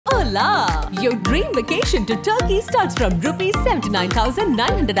voila! Your dream vacation to Turkey starts from rupees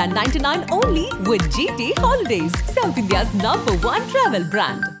 79,999 only with GT Holidays, South India's #1 travel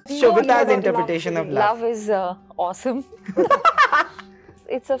brand. Sobhita's interpretation of love. Love is awesome.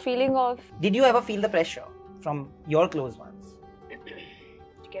 It's a feeling of... Did you ever feel the pressure from your close ones?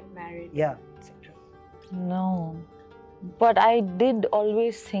 To get married. Yeah. No. But I did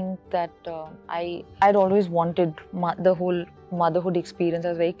always think that I'd always wanted the whole motherhood experience. I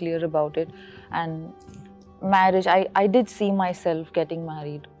was very clear about it. And marriage, I did see myself getting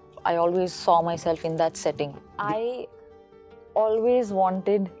married. I always saw myself in that setting. I always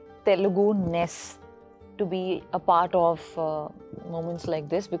wanted Telugu-ness to be a part of moments like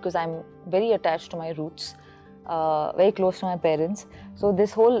this because I'm very attached to my roots. Very close to my parents. So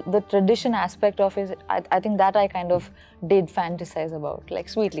this whole, the tradition aspect of it, I think that I kind of did fantasize about, like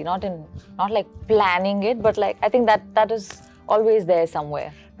sweetly, not like planning it, but like I think that is always there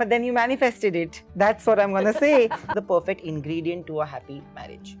somewhere. But then you manifested it. That's what I'm gonna say. The perfect ingredient to a happy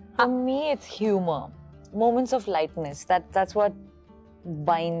marriage. For me, it's humor, moments of lightness. That's what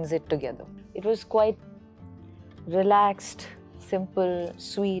binds it together. It was quite relaxed, simple,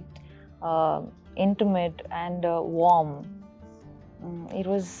 sweet, intimate and warm. It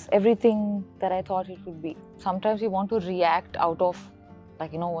was everything that I thought it would be. Sometimes we want to react out of,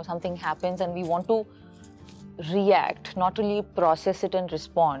 like, you know, something happens and we want to react, not really process it and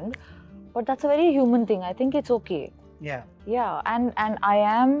respond. But that's a very human thing. I think it's okay. Yeah. Yeah, and I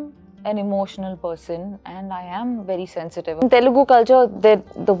am an emotional person and I am very sensitive. In Telugu culture,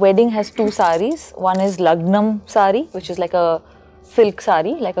 the wedding has two saris. One is Lagnam sari, which is like a silk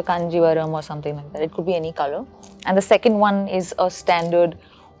sari, like a kanjivaram or something like that. It could be any color. And the second one is a standard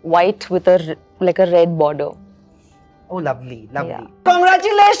white with a red border. Oh, lovely, lovely. Yeah.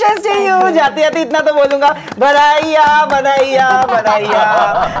 Congratulations to you! Jati jati itna to bolunga. Badaiya, badaiya, badaiya.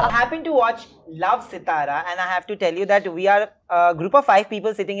 I happened to watch Love Sitara, and I have to tell you that we are a group of 5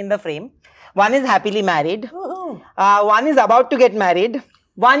 people sitting in the frame. One is happily married. One is about to get married.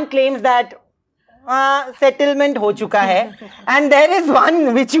 One claims that settlement ho chuka hai, and there is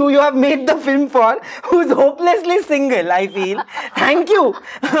one which you have made the film for, who's hopelessly single, I feel. Thank you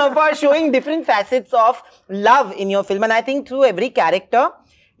for showing different facets of love in your film, and I think through every character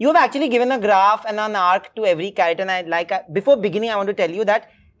you have actually given a graph and an arc to every character. And before beginning, I want to tell you that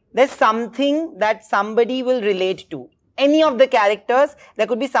there's something that somebody will relate to. Any of the characters, there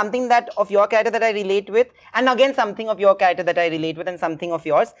could be something of your character that I relate with, and again something of your character that I relate with, and something of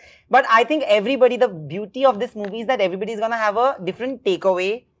yours. But I think everybody, the beauty of this movie is that everybody is going to have a different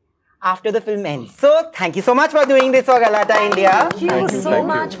takeaway after the film ends. So thank you so much for doing this for Galatta India. Thank you so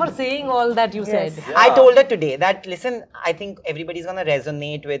much for saying all that you said. Yeah. I told her today that, listen, I think everybody's going to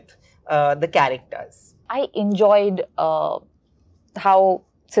resonate with the characters. I enjoyed how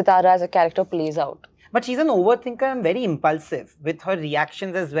Sitara as a character plays out. But she's an overthinker and very impulsive with her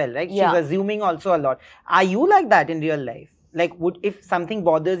reactions as well, right? Yeah. She's assuming also a lot. Are you like that in real life? Like, if something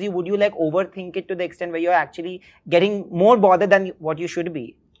bothers you, would you like overthink it to the extent where you're actually getting more bothered than what you should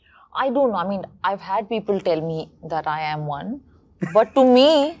be? I don't know. I mean, I've had people tell me that I am one, but to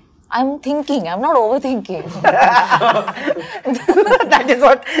me, I'm thinking. I'm not overthinking. That is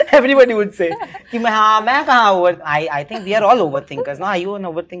what everybody would say. I think we are all overthinkers. No, are you an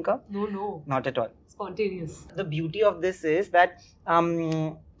overthinker? No, no. Not at all. Spontaneous. The beauty of this is that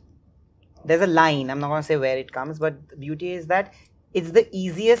there's a line, I'm not going to say where it comes, but the beauty is that it's the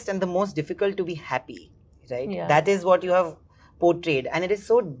easiest and the most difficult to be happy, right? Yeah. That is what you have portrayed, and it is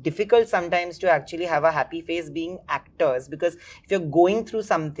so difficult sometimes to actually have a happy face being actors, because if you're going through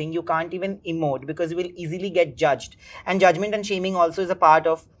something, you can't even emote because you will easily get judged, and judgment and shaming also is a part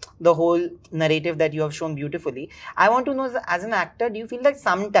of the whole narrative that you have shown beautifully. I want to know, as an actor, do you feel that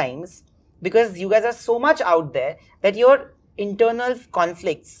sometimes, because you guys are so much out there, that your internal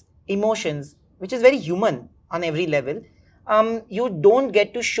conflicts, emotions, which is very human on every level, you don't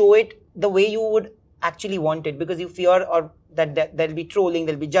get to show it the way you would actually want it because you fear or that there'll be trolling,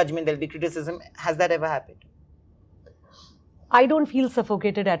 there'll be judgment, there'll be criticism. Has that ever happened? I don't feel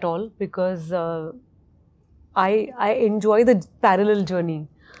suffocated at all because I enjoy the parallel journey.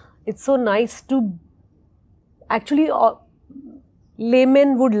 It's so nice to actually,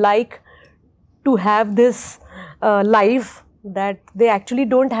 laymen would like to have this life that they actually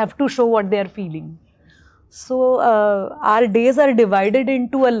don't have to show what they are feeling. So our days are divided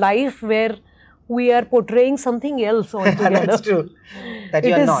into a life where we are portraying something else altogether. That's true. That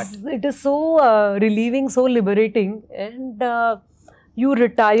you are not. It is so relieving, so liberating, and you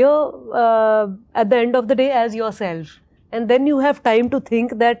retire at the end of the day as yourself, and then you have time to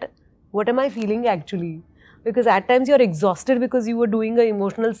think that what am I feeling actually. because at times you're exhausted because you were doing an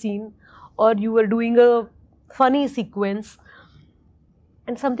emotional scene or you were doing a funny sequence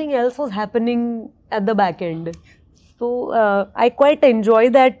and something else was happening at the back end. So I quite enjoy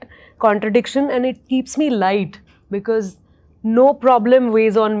that contradiction and it keeps me light because no problem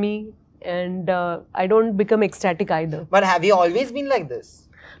weighs on me and I don't become ecstatic either. But have you always been like this?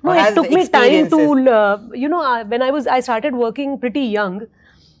 No, it took me time to, you know, when I started working pretty young.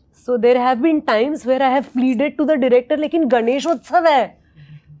 So there have been times where I have pleaded to the director, like in Ganesh Utsav hai.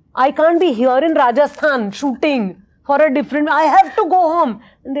 I can't be here in Rajasthan shooting for a different, I have to go home.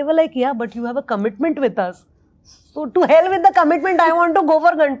 And they were like, yeah, but you have a commitment with us. So to hell with the commitment, I want to go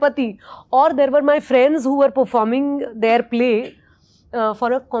for Ganpati. Or there were my friends who were performing their play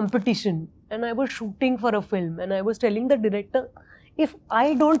for a competition. And I was shooting for a film. And I was telling the director, if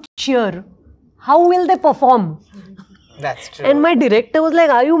I don't cheer, how will they perform? That's true. And my director was like,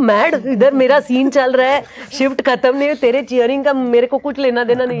 are you mad? इधर मेरा scene चल रहा है, shift खत्म नहीं है, तेरे cheering का मेरे को कुछ लेना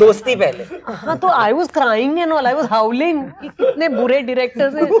देना नहीं है. दोस्ती पहले. हाँ तो I was crying and all, I was howling. कितने बुरे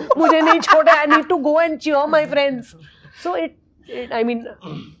directors हैं, मुझे नहीं छोड़े. I need to go and cheer my friends. So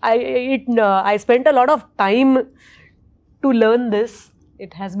I spent a lot of time to learn this.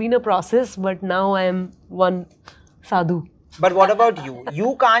 It has been a process, but now I am one sadhu. But what about you?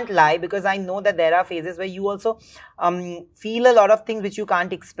 You can't lie because I know that there are phases where you also feel a lot of things which you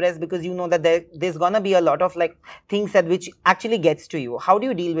can't express because you know that there's gonna be a lot of like things that which actually gets to you. How do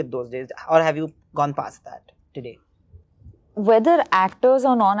you deal with those days, or have you gone past that today? Whether actors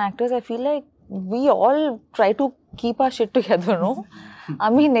or non-actors, I feel like we all try to keep our shit together, no? I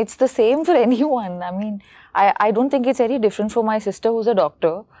mean, it's the same for anyone. I mean, I don't think it's any different for my sister who's a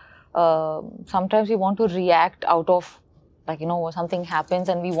doctor. Sometimes we want to react out of, like, you know, something happens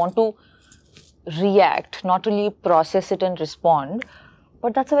and we want to react, not really process it and respond.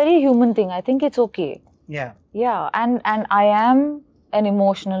 But that's a very human thing. I think it's okay. Yeah. Yeah, and I am an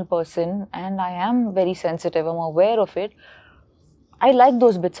emotional person and I am very sensitive. I'm aware of it. I like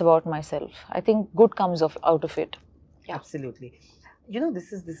those bits about myself. I think good comes out of it. Yeah. Absolutely. You know,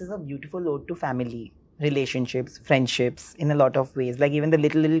 this is a beautiful ode to family, relationships, friendships in a lot of ways. Like even the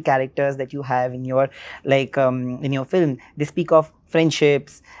little characters that you have in your in your film, they speak of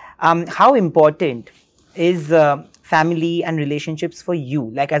friendships. How important is family and relationships for you,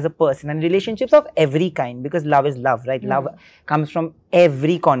 like as a person, and relationships of every kind, because love is love, right? Love comes from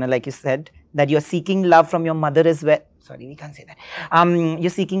every corner, like you said, that you're seeking love from your mother as well. Sorry, we can't say that. You're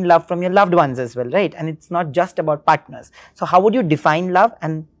seeking love from your loved ones as well, right? And it's not just about partners. So how would you define love?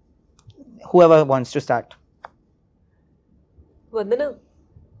 And whoever wants to start. Vandana?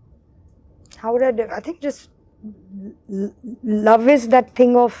 How would I do? I think just love is that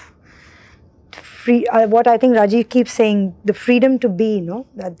thing of free. What I think Rajeev keeps saying, the freedom to be. You know,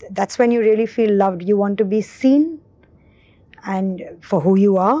 that's when you really feel loved. You want to be seen, and for who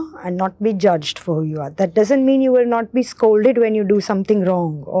you are, and not be judged for who you are. That doesn't mean you will not be scolded when you do something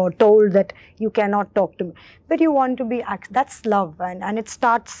wrong or told that you cannot talk to me. But you want to be. That's love, and it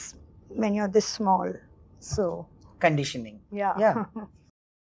starts when you're this small. So Conditioning. yeah.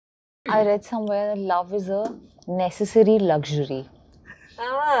 I read somewhere that love is a necessary luxury.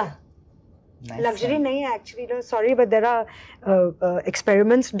 Nice. Luxury nahi hai actually, no, sorry, but there are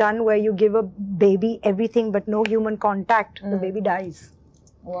experiments done where you give a baby everything but no human contact, the baby dies.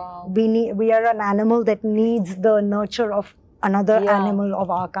 Wow. We are an animal that needs the nurture of another animal of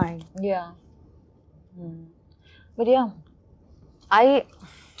our kind. Yeah. But yeah, I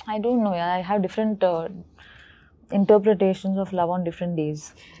don't know. Yeah, I have different interpretations of love on different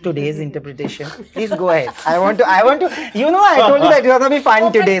days. Today's interpretation. Please go ahead. I want to, you know, I told you that you're going to be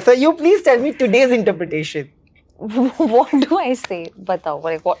fun today. So you please tell me today's interpretation. What do I say? Batao,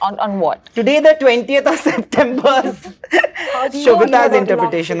 like what, on what? Today, the 20th of September, Sobhita's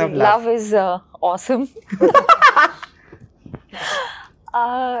interpretation of love. Love is awesome.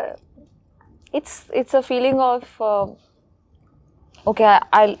 It's a feeling of, okay,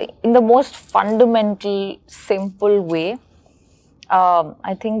 in the most fundamental, simple way,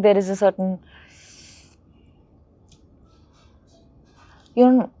 I think there is a certain,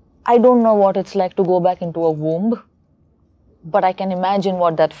 I don't know what it's like to go back into a womb, but I can imagine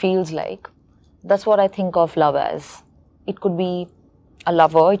what that feels like. That's what I think of love as. It could be a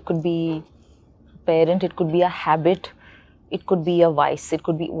lover, it could be a parent, it could be a habit, it could be a vice, it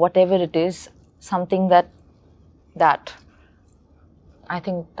could be whatever it is, something that I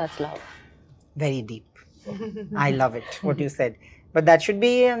think that's love. Very deep. I love it, what you said. But that should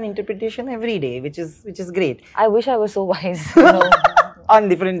be an interpretation every day, which is great. I wish I was so wise. On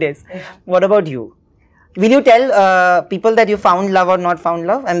different days. Yeah. What about you? Will you tell people that you found love or not found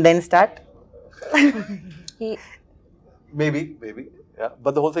love and then start? He, Maybe. Yeah.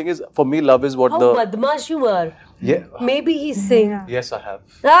 But the whole thing is, for me, love is what How badmash you are. Yeah. Maybe he's saying. Yes, I have.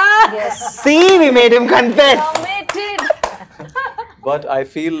 Ah! yes. See, we made him confess. Committed. But I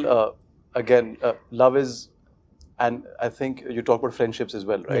feel, again, love is, and I think you talk about friendships as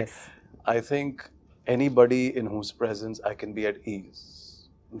well, right? Yes. I think anybody in whose presence I can be at ease.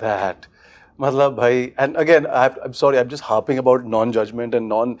 That. Matlab, bhai, and again, I'm sorry, I'm just harping about non-judgment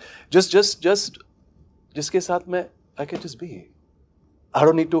and just jiske saath mein, I can just be. I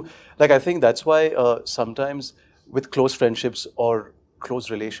don't need to, like, I think that's why sometimes with close friendships or close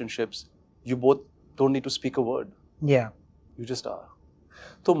relationships, you both don't need to speak a word. Yeah. You just are.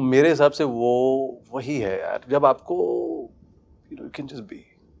 तो मेरे हिसाब से वो वही है यार जब आपको you can just be.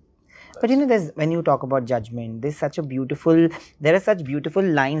 But when you talk about judgment, there are such beautiful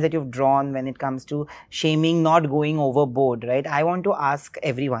lines that you've drawn when it comes to shaming, not going overboard, right? I want to ask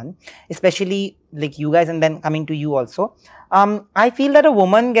everyone, especially like you guys and then coming to you also. I feel that a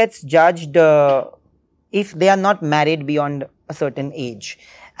woman gets judged if they are not married beyond a certain age.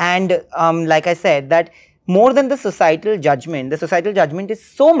 And like I said, that more than the societal judgment is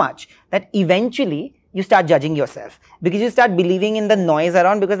so much that eventually you start judging yourself because you start believing in the noise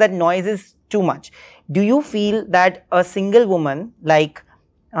around because that noise is too much. Do you feel that a single woman like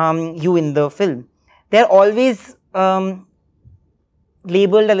you in the film, they're always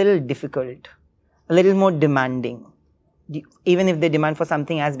labeled a little difficult, a little more demanding, even if they demand for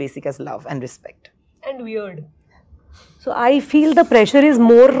something as basic as love and respect? And weird. So I feel the pressure is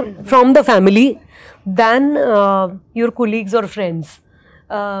more from the family than your colleagues or friends.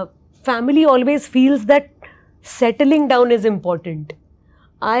 Family always feels that settling down is important.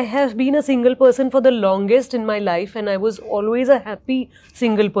 I have been a single person for the longest in my life and I was always a happy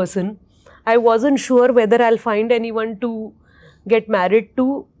single person. I wasn't sure whether I'll find anyone to get married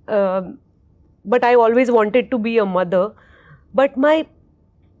to, but I always wanted to be a mother. But I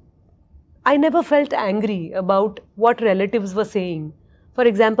never felt angry about what relatives were saying. For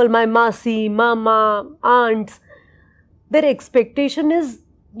example, my masi, mama, aunts, their expectation is,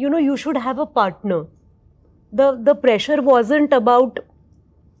 you should have a partner. The pressure wasn't about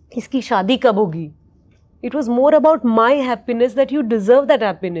iski shadi kab hogi. It was more about my happiness, that you deserve that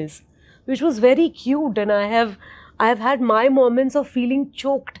happiness, which was very cute. And I have had my moments of feeling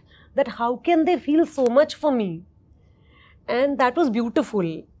choked that how can they feel so much for me? And that was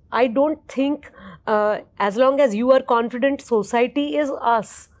beautiful. I don't think as long as you are confident, society is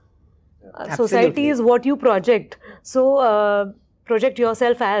us. Society is what you project. So project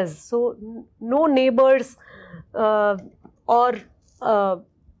yourself as. So no neighbors or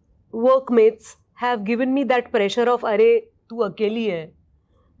workmates have given me that pressure of अरे तू अकेली है,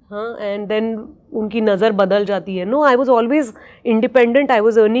 हाँ, and then उनकी नज़र बदल जाती है. No, I was always independent. I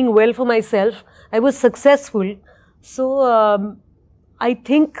was earning well for myself. I was successful. So I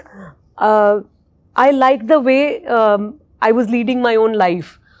think I liked the way I was leading my own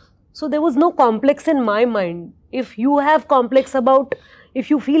life. So there was no complex in my mind. If you have complex about, if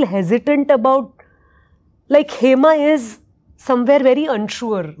you feel hesitant about, like Hema is somewhere very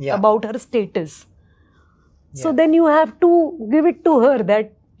unsure about her status. So then you have to give it to her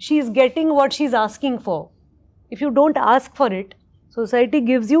that she is getting what she is asking for. If you don't ask for it, society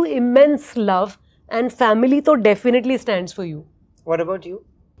gives you immense love and family तो definitely stands for you. What about you?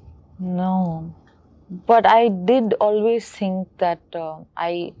 No, but I did always think that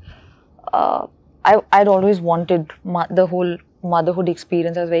I'd always wanted the whole motherhood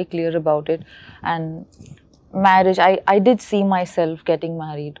experience. I was very clear about it. And marriage, I did see myself getting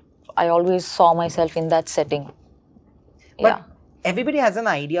married. I always saw myself in that setting. But everybody has an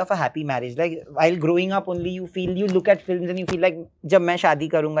idea of a happy marriage. Like while growing up only you look at films and you feel like जब मैं शादी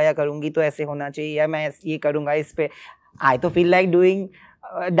करूँगा या करूँगी तो ऐसे होना चाहिए या मैं ये करूँगा इस पे. I तो feel like doing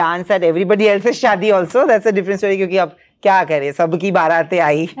dance at everybody else's शादी also. That's a different story क्योंकि अब क्या करे सबकी बारातें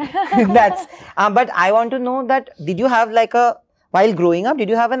आई. That's but I want to know that did you have like while growing up, did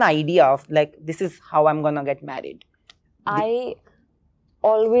you have an idea of like this is how I'm gonna get married? I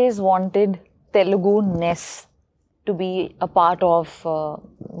always wanted Telugu-ness to be a part of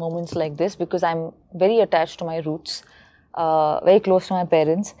moments like this because I'm very attached to my roots, very close to my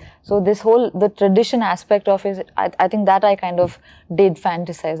parents. So the tradition aspect of it, I think that I kind of did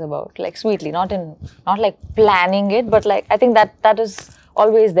fantasize about, like sweetly, not like planning it, but like I think that is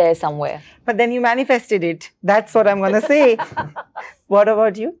always there somewhere. But then you manifested it. That's what I'm gonna say. What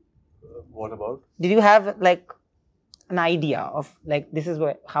about you? What about? Did you have like an idea of like this is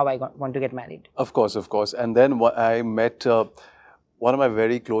how I want to get married? Of course. And then I met one of my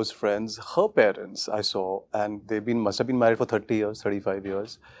very close friends. Her parents I saw, and must have been married for 30 years, 35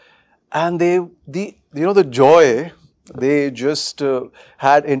 years. and the joy they just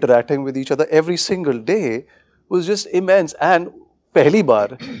had interacting with each other every single day was just immense. And पहली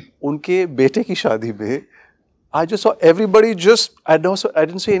बार उनके बेटे की शादी में I just saw everybody just, I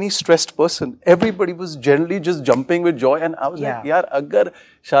didn't see any stressed person. Everybody was generally just jumping with joy, and I was like, यार अगर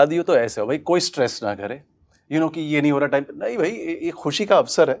शादी हो तो ऐसे हो भाई, कोई stress ना करे, कि ये नहीं हो रहा टाइम, नहीं भाई ये खुशी का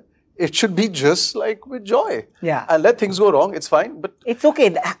अवसर है. It should be just like with joy. Yeah. And let things go wrong, it's fine, but it's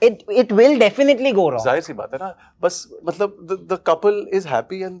okay. It will definitely go wrong. जाहिर सी बात है ना, बस मतलब the couple is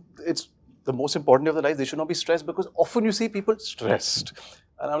happy and it's the most important of the life. They should not be stressed, because often you see people stressed.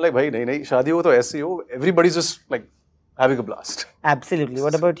 And I'm like, bhai, nahi, शादी हो तो ऐसी हो. Everybody's just like having a blast. Absolutely.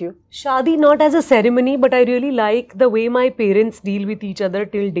 What about you? Shadi not as a ceremony, but I really like the way my parents deal with each other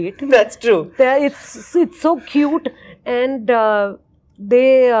till date. That's true. It's so cute, and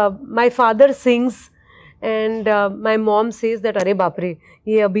my father sings, and my mom says that अरे बाप रे,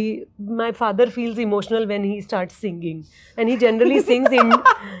 ये अभी, my father feels emotional when he starts singing, and he generally sings in.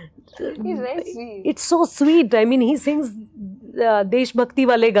 He's very sweet. It's so sweet. I mean, he sings देश भक्ति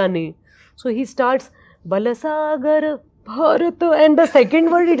वाले गाने. So he starts Balasagar Bharat, and the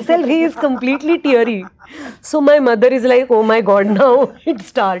second word itself he is completely teary. So my mother is like, oh my God, now it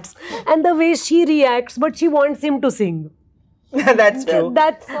starts. And the way she reacts, but she wants him to sing. That's true.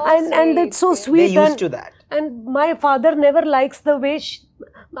 And that's so sweet. They're used to that. And my father never likes the way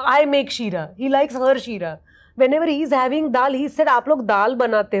I make Sheera. He likes her Sheera. Whenever he is having dal, he said, आप लोग दाल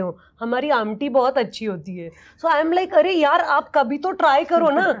बनाते हो, हमारी आमटी बहुत अच्छी होती है. So I am like, अरे यार आप कभी तो try करो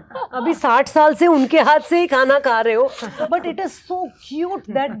ना. अभी 60 साल से उनके हाथ से ही खाना खा रहे हो. But it is so cute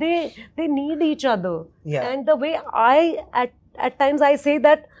that they need each other. Yeah. And the way at times I say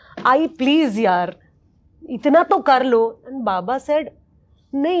that, I please यार, इतना तो कर लो. And Baba said,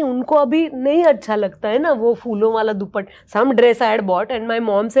 नहीं उनको अभी नहीं अच्छा लगता है ना वो फूलों वाला दुपट्टा. Some dress I had bought, and my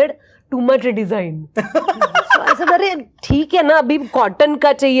mom said, too much design. So I said, अरे ठीक है ना, अभी कॉटन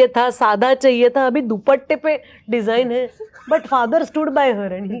का चाहिए था, सादा चाहिए था, अभी दुपट्टे पे डिजाइन है. But father stood by her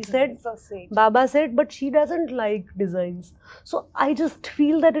and he said, Baba said, but she doesn't like designs. So I just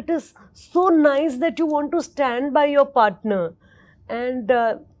feel that it is so nice that you want to stand by your partner, and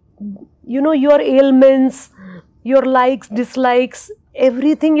your ailments, your likes, dislikes,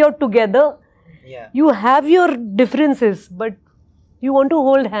 everything, you're together. Yeah. You have your differences, but you want to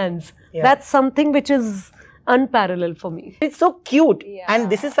hold hands. Yeah. That's something which is unparalleled for me. It's so cute. Yeah. And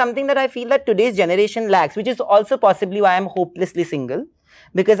this is something that I feel that today's generation lacks, which is also possibly why I'm hopelessly single,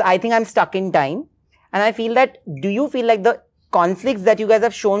 because I think I'm stuck in time. And I feel that, do you feel like the conflicts that you guys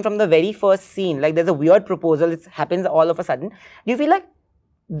have shown from the very first scene, like there's a weird proposal, it happens all of a sudden, do you feel like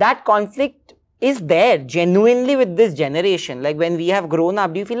that conflict is there genuinely with this generation? Like when we have grown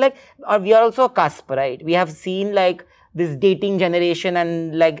up, do you feel like, or we are also a cusp, right? We have seen like this dating generation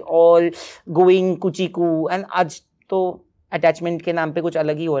and like all going kuchiku, and आज तो attachment के नाम पे कुछ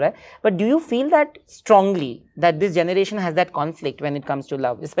अलग ही हो रहा है. But do you feel that strongly that this generation has that conflict when it comes to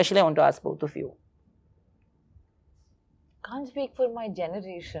love? Especially I want to ask both of you. Can't speak for my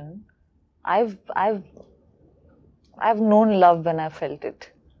generation. I've known love when I felt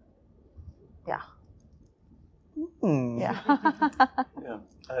it. Yeah. Yeah. Yeah.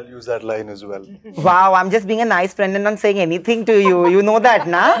 I'll use that line as well. Wow, I'm just being a nice friend and not saying anything to you. You know that,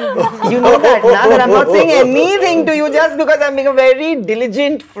 na? You know that, na? That I'm not saying anything to you just because I'm being a very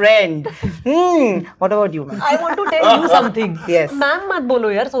diligent friend. What about you, ma'am? I want to tell you something. Yes. Ma'am मत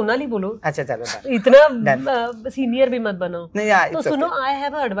बोलो यार, सोनाली बोलो. अच्छा चलो. इतना senior भी मत बनाओ. नहीं यार. तो सुनो, I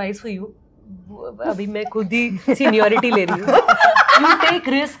have an advice for you. अभी मैं खुद ही seniority ले रही हूँ. You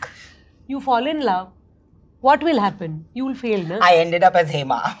take risk. You fall in love. What will happen? You will fail, no? I ended up as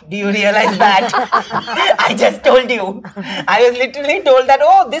Hema. Do you realize that? I just told you. I was literally told that,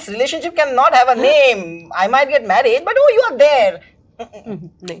 oh, this relationship cannot have a name. I might get married, but oh, you are there.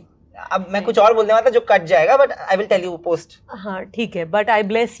 नहीं. अब मैं कुछ और बोलने वाला था जो cut जाएगा, but I will tell you post. हाँ, ठीक है. But I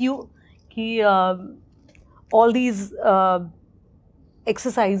bless you कि all these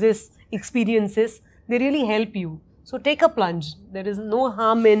exercises, experiences, they really help you. So take a plunge. There is no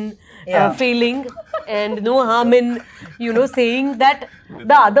harm in failing, and no harm in, saying that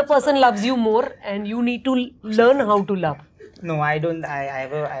the other person loves you more, and you need to learn how to love. No, I don't. I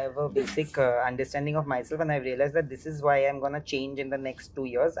have a basic understanding of myself, and I realized that this is why I'm gonna change in the next 2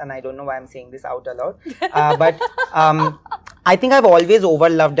 years, and I don't know why I'm saying this out aloud. But I think I've always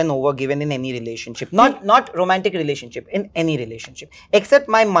overloved and overgiven in any relationship. Not romantic relationship, in any relationship. Except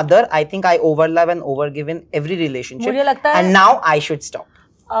my mother, I think I overlove and overgive in every relationship. मुझे लगता है, and now I should stop.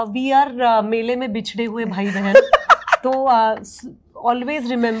 We are मेले में बिछड़े हुए भाई बहन. तो always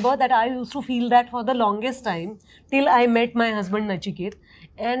remember that I used to feel that for the longest time till I met my husband Nachiket.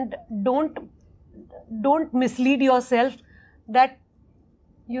 And don't mislead yourself that,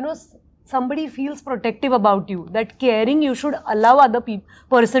 you know, somebody feels protective about you, that caring, you should allow other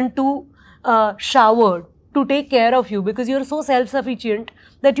person to shower, to take care of you, because you're so self-sufficient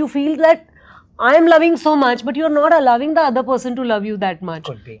that you feel that I am loving so much, but you're not allowing the other person to love you that much.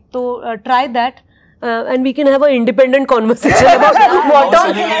 Could be. So try that. And we can have an independent conversation about what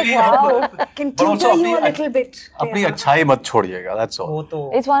all. Can tutor you a little bit. अपनी अच्छाई मत छोड़िएगा. That's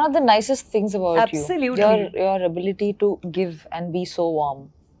all. It's one of the nicest things about Absolutely. you. Your ability to give and be so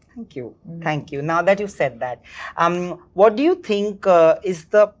warm. Thank you. Thank you. Now that you've said that, what do you think is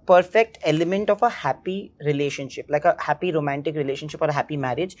the perfect element of a happy relationship, like a happy romantic relationship or a happy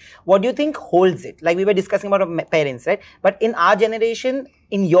marriage? What do you think holds it? Like we were discussing about our parents, right? But in our generation,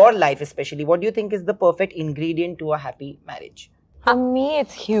 in your life especially, what do you think is the perfect ingredient to a happy marriage? For me,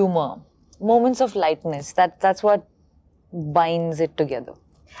 it's humor, moments of lightness. That's what binds it together.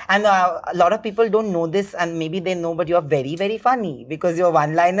 And a lot of people don't know this, and maybe they know, but you are very, very funny because your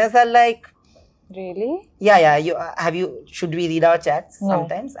one-liners are like. Really? Yeah. Should we read our chats No.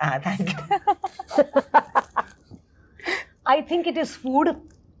 sometimes? Thank you. I think it is food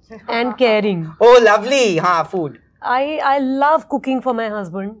and caring. Oh, lovely. Food. I love cooking for my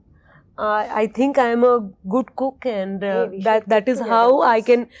husband. I think I am a good cook, and that is how I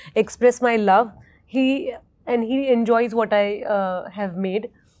can express my love. He enjoys what I have made,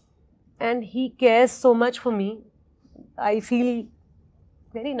 and he cares so much for me. I feel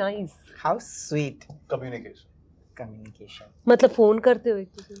very nice. How sweet. Communication. मतलब phone करते हो एक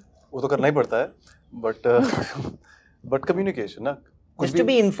दूसरे को? वो तो करना ही पड़ता है, but communication ना. Just to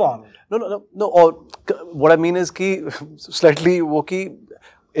be informed. No. Or what I mean is कि slightly वो कि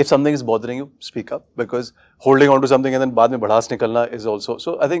if something is bothering you, speak up, because holding on to something and then बाद में भड़ास निकलना is also.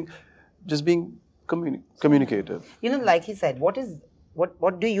 So I think just being communicative. You know, like he said, what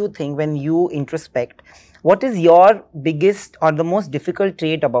do you think when you introspect? What is your biggest or the most difficult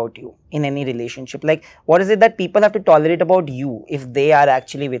trait about you in any relationship? Like, what is it that people have to tolerate about you if they are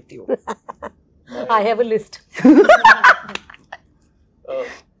actually with you? I have a list.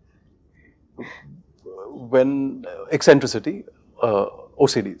 When eccentricity,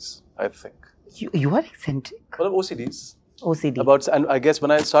 OCDs, I think. You are eccentric. Well, OCDs. OCD. And I guess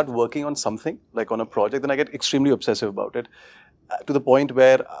when I start working on something, like on a project, then I get extremely obsessive about it, to the point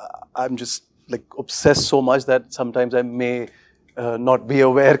where I'm just like obsessed so much that sometimes I may not be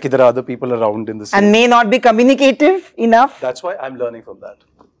aware that there are other people around in the same. And may not be communicative enough. That's why I'm learning from that.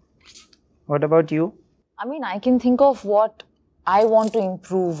 What about you? I mean, I can think of what I want to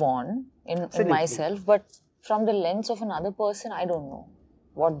improve on in myself, but from the lens of another person, I don't know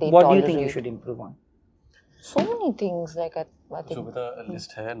what they What do tolerate. you think you should improve on? So many things, like I think. Sobhita,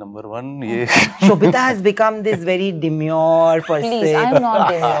 list hai, number 1, ye. Shobhita has become this very demure person. Please, I'm not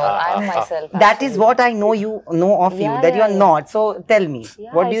demure. I'm myself. That is what I know of you, that you are not. So tell me,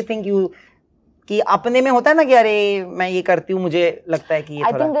 what do you think you... कि अपने में होता है ना कि अरे मैं ये करती हूँ मुझे लगता है कि ये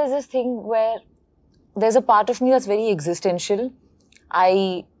I थोड़ा... think there's this thing where there's a part of me that's very existential.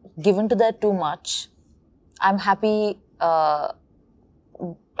 I give into that too much. I'm happy.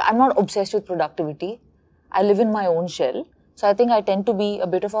 I'm not obsessed with productivity. I live in my own shell. So I think I tend to be a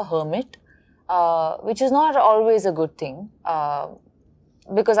bit of a hermit, which is not always a good thing.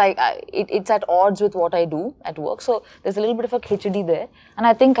 Because it's at odds with what I do at work. So there's a little bit of a khichdi there. And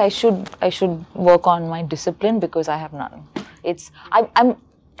I think I should work on my discipline because I have none.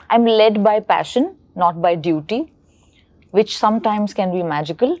 I'm led by passion, not by duty, which sometimes can be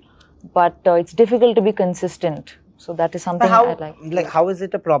magical, but it's difficult to be consistent. So that is something I like. Like, how is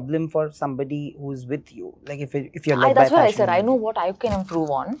it a problem for somebody who's with you? Like, if you're led by That's what I passion said. I know what I can improve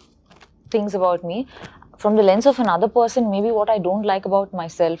on, things about me. From the lens of another person, maybe what I don't like about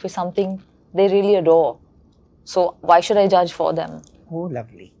myself is something they really adore. So why should I judge for them? Oh,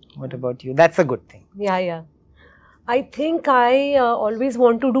 lovely. What about you? That's a good thing. Yeah. I think I always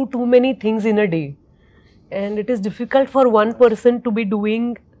want to do too many things in a day. And it is difficult for one person to be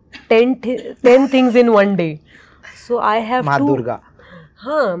doing 10 things in one day. So I have Ma to... Durga.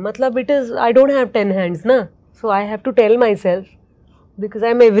 Matlab it is, I don't have 10 hands, na? So I have to tell myself, because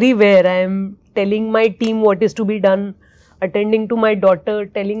I'm everywhere. I'm telling my team what is to be done, attending to my daughter,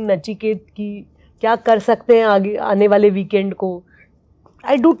 telling Nachiket ki kya kar sakte hain aage aane wale weekend ko.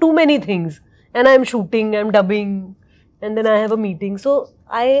 I do too many things, and I'm shooting, I'm dubbing, and then I have a meeting. So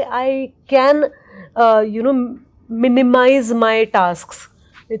I can minimize my tasks.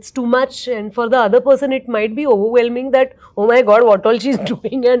 It's too much, and for the other person it might be overwhelming that, oh my god, what all she's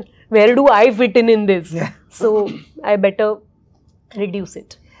doing and where do I fit in this? Yeah. So I better reduce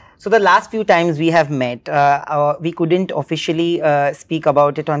it. So the last few times we have met, we couldn't officially speak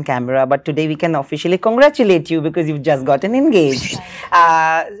about it on camera, but today we can officially congratulate you because you've just gotten engaged.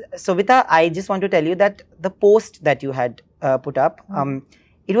 Sobhita, I just want to tell you that the post that you had put up,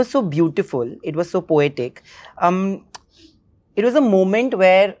 it was so beautiful, it was so poetic. It was a moment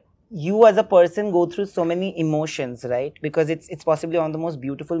where you as a person go through so many emotions, right? Because it's possibly one of the most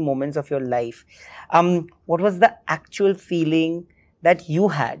beautiful moments of your life. What was the actual feeling that you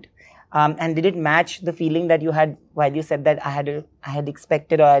had? And did it match the feeling that you had while you said that I had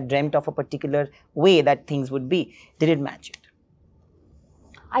expected or I dreamt of a particular way that things would be? Did it match it?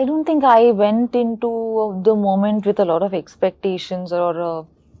 I don't think I went into the moment with a lot of expectations or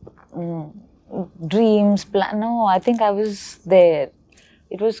dreams. No, I think I was there.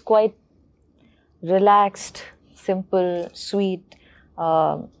 It was quite relaxed, simple, sweet,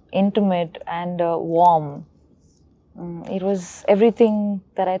 intimate and warm. It was everything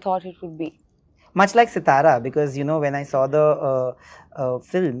that I thought it would be. Much like Sitara, because you know, when I saw the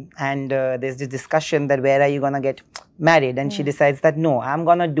film and there's this discussion that where are you gonna get married, and she decides that no, I'm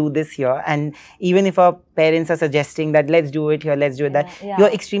gonna do this here, and even if her parents are suggesting that let's do it here, let's do it that, you're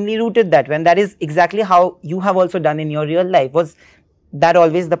extremely rooted that when that is exactly how you have also done in your real life. Was that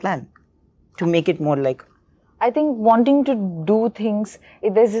always the plan, to make it more like? I think wanting to do things,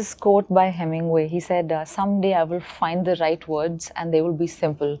 there's this quote by Hemingway. He said, someday I will find the right words and they will be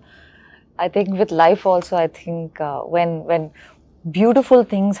simple. I think with life also, I think when beautiful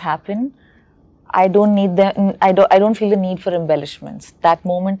things happen, I don't need them. I don't feel the need for embellishments. That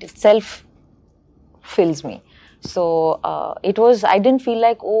moment itself fills me. So it was. I didn't feel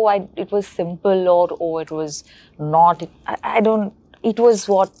like it was simple or it was not. I don't. It was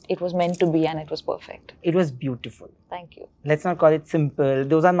what it was meant to be, and it was perfect. It was beautiful. Thank you. Let's not call it simple.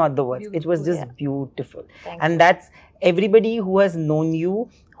 Those are not the words. Beautiful, it was just beautiful. Thank you. That's everybody who has known you,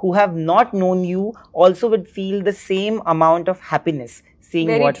 who have not known you, also would feel the same amount of happiness seeing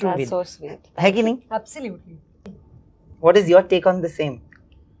Very what true. you That's did. so sweet. Hai ki nahi? Absolutely. What is your take on the same?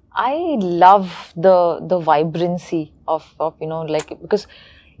 I love the vibrancy of like, because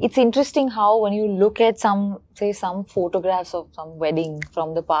it's interesting how when you look at some photographs of some wedding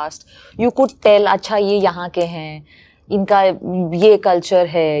from the past, you could tell, अच्छा ये यहाँ के हैं, इनका ये culture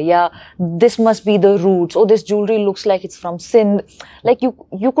है, या this must be the roots, or this jewelry looks like it's from Sindh. Like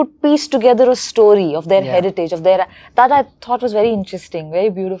you could piece together a story of their heritage, of their, that I thought was very interesting, very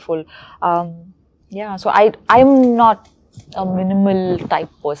beautiful. So I'm not a minimal type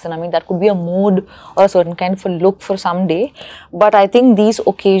person. I mean, that could be a mood or a certain kind of a look for some day. But I think these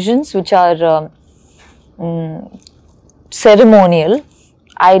occasions which are ceremonial,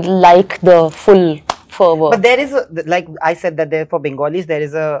 I like the full fervor. But there is, like I said, that there for Bengalis, there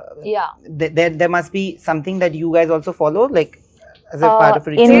is a, there must be something that you guys also follow, like as a part of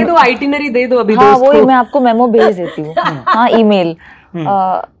a ritual. दे दो itinerary दे दो अभी हाँ, दोस्त वही को. मैं आपको memo भेज देती हूँ. हाँ, email.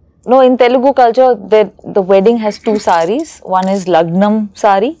 No, in Telugu culture, the wedding has two saris. One is Lagnam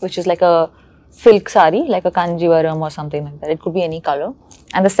sari, which is like a silk sari, like a Kanjivaram or something like that. It could be any color.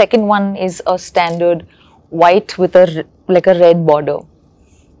 And the second one is a standard white with like a red border.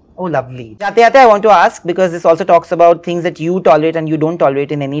 Oh, lovely. Jate, I want to ask, because this also talks about things that you tolerate and you don't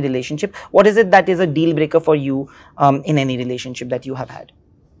tolerate in any relationship. What is it that is a deal breaker for you in any relationship that you have had?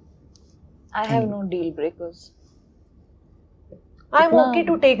 I have no deal breakers. I'm okay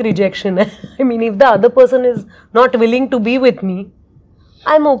to take rejection. I mean, if the other person is not willing to be with me,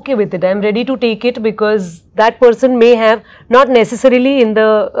 I'm okay with it. I'm ready to take it because that person may have, not necessarily in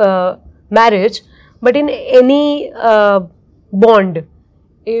the marriage, but in any bond.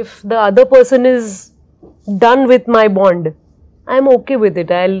 If the other person is done with my bond, I'm okay with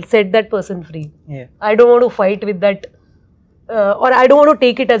it. I'll set that person free. Yeah. I don't want to fight with that or I don't want to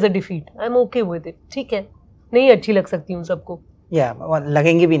take it as a defeat. I'm okay with it. ठीक है, नहीं अच्छी लग सकती हूँ सबको. Yeah,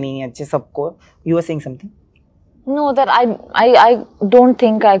 लगेंगे भी नहीं अच्छे सबको. You were saying something? No, that I don't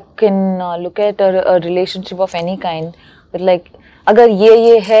think I can look at a relationship of any kind. But like, अगर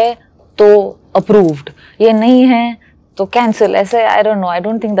ये है तो approved, ये नहीं है तो cancel. ऐसे I don't know. I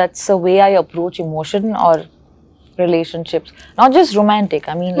don't think that's the way I approach emotion or relationships. Not just romantic.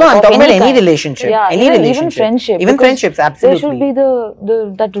 I mean, no, like I'm talking about any kind. relationship. Yeah, any relationship. Even friendship. Even friendships, absolutely. There should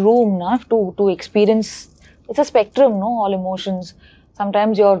be that room, na, to experience. It's a spectrum, no? All emotions.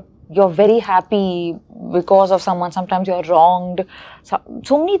 Sometimes you're very happy because of someone. Sometimes you're wronged.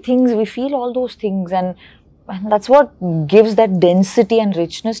 So many things. We feel all those things, and that's what gives that density and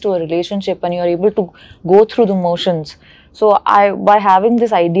richness to a relationship. And you're able to go through the motions. So by having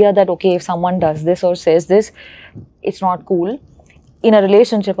this idea that okay, if someone does this or says this, it's not cool. In a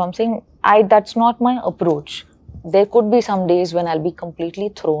relationship, I'm saying that's not my approach. there could be some days when I'll be completely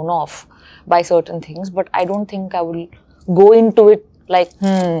thrown off by certain things, but I don't think I will go into it like,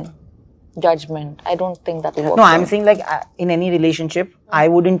 judgment. I don't think that will work. No, I'm saying like in any relationship, I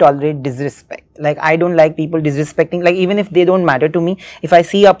wouldn't tolerate disrespect. Like I don't like people disrespecting, like even if they don't matter to me, if I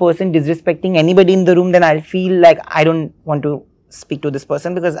see a person disrespecting anybody in the room, then I'll feel like I don't want to speak to this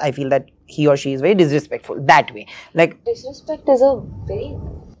person because I feel that he or she is very disrespectful that way. Like disrespect is a very,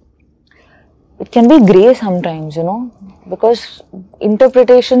 it can be grey sometimes, you know, because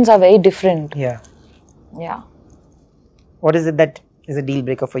interpretations are very different. Yeah. Yeah. What is it that is a deal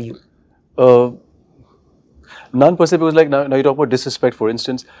breaker for you? None per se, because like now you talk about disrespect. For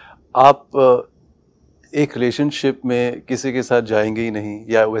instance, आप एक relationship में किसी के साथ जाएंगे ही नहीं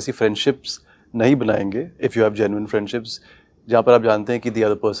या वैसी friendships नहीं बनाएंगे if you have genuine friendships जहाँ पर आप जानते हैं कि the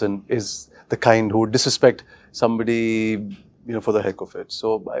other person is the kind who would disrespect somebody, you know, for the heck of it.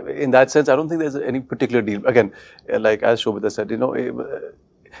 So in that sense, I don't think there's any particular deal. Again, like as Sobhita said, you know,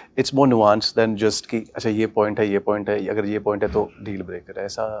 it's more nuanced than just कि अच्छा ये point है अगर ये point है तो deal breaker है,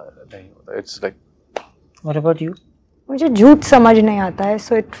 ऐसा नहीं होता. It's like. What about you? मुझे झूठ समझ नहीं आता है,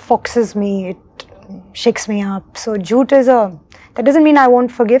 so it foxes me, it shakes me up. So झूठ is that doesn't mean I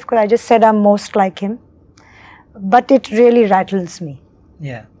won't forgive, because I just said I'm most like him, but it really rattles me.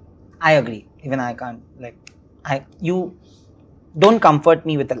 Yeah, I agree. Even I can't, like, you don't comfort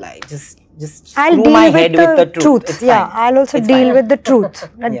me with a lie. Just I'll screw deal my with head with the truth. It's yeah, fine. I'll also It's deal fine. with the truth.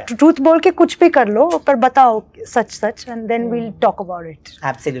 Yeah. Truth बोल के कुछ भी कर लो, पर बताओ सच, and then we'll talk about it.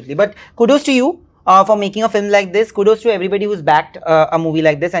 Absolutely. But kudos to you for making a film like this. Kudos to everybody who's backed a movie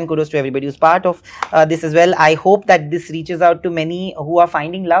like this, and kudos to everybody who's part of this as well. I hope that this reaches out to many who are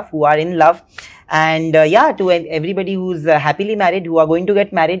finding love, who are in love, and yeah, to everybody who's happily married, who are going to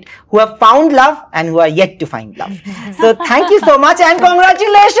get married, who have found love and who are yet to find love. So thank you so much and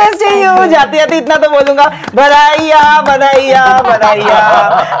congratulations to you. जाते जाते इतना तो बोलूँगा, बधाइयाँ बधाइयाँ बधाइयाँ.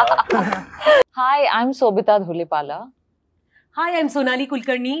 Hi, I'm Sobhita Dhulipala. Hi, I'm Sonali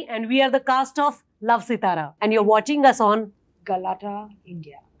Kulkarni, and we are the cast of Love Sitara, and you're watching us on Galatta,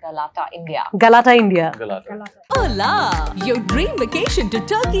 India. Galatta, India. Galatta, India. Hola! Your dream vacation to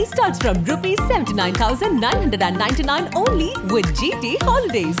Turkey starts from rupees 79,999 only with GT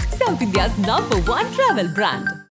Holidays, South India's #1 travel brand.